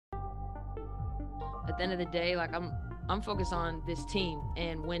at the end of the day, like I'm focused on this team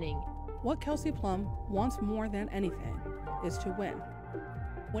and winning. What Kelsey Plum wants more than anything is to win.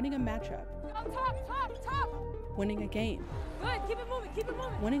 Winning a matchup. Top. Winning a game. Good, keep it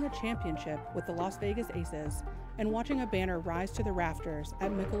moving. Winning a championship with the Las Vegas Aces and watching a banner rise to the rafters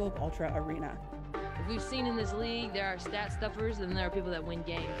at Michelob Ultra Arena. If we've seen in this league, there are stat stuffers and there are people that win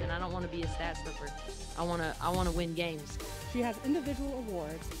games, and I don't want to be a stat stuffer. I want to win games. She has individual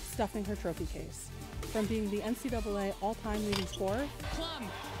awards stuffing her trophy case, from being the NCAA all-time leading scorer. Plum, and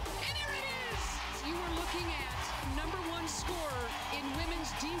there it is! You are looking at #1 scorer in women's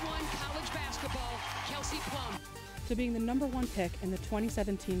D1 college basketball, Kelsey Plum. To being the #1 pick in the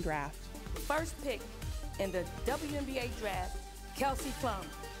 2017 draft. First pick in the WNBA draft, Kelsey Plum.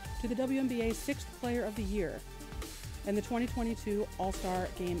 To the WNBA 6th Player of the Year and the 2022 All-Star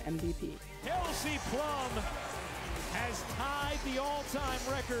Game MVP. Kelsey Plum has tied the all-time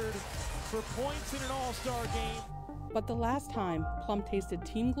record for points in an All-Star game. But the last time Plum tasted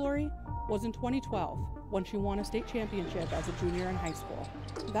team glory was in 2012 when she won a state championship as a junior in high school.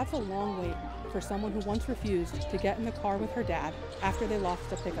 That's a long wait for someone who once refused to get in the car with her dad after they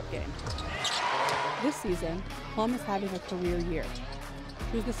lost a pickup game. This season, Plum is having a career year.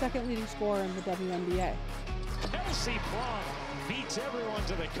 She was the second leading scorer in the WNBA. Kelsey Plum beats everyone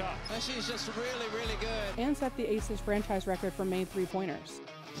to the cup. She's just really, really good. And set the Aces franchise record for made three-pointers.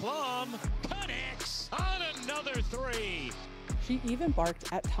 Plum connects on another three. She even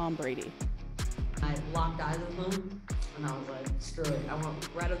barked at Tom Brady. I locked eyes with him, and I was like, screw it. I went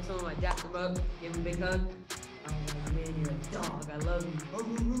right up to him, I dapped him up, gave him a big hug. I was like, man, you're a dog, I love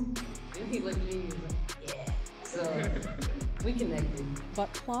you. And he looked at me, he was like, yeah. So, we connected.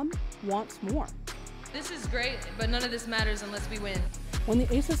 But Plum wants more. This is great, but none of this matters unless we win. When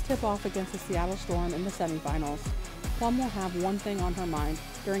the Aces tip off against the Seattle Storm in the semifinals, Plum will have one thing on her mind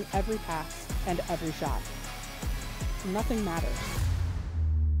during every pass and every shot. Nothing matters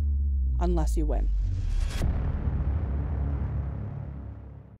unless you win.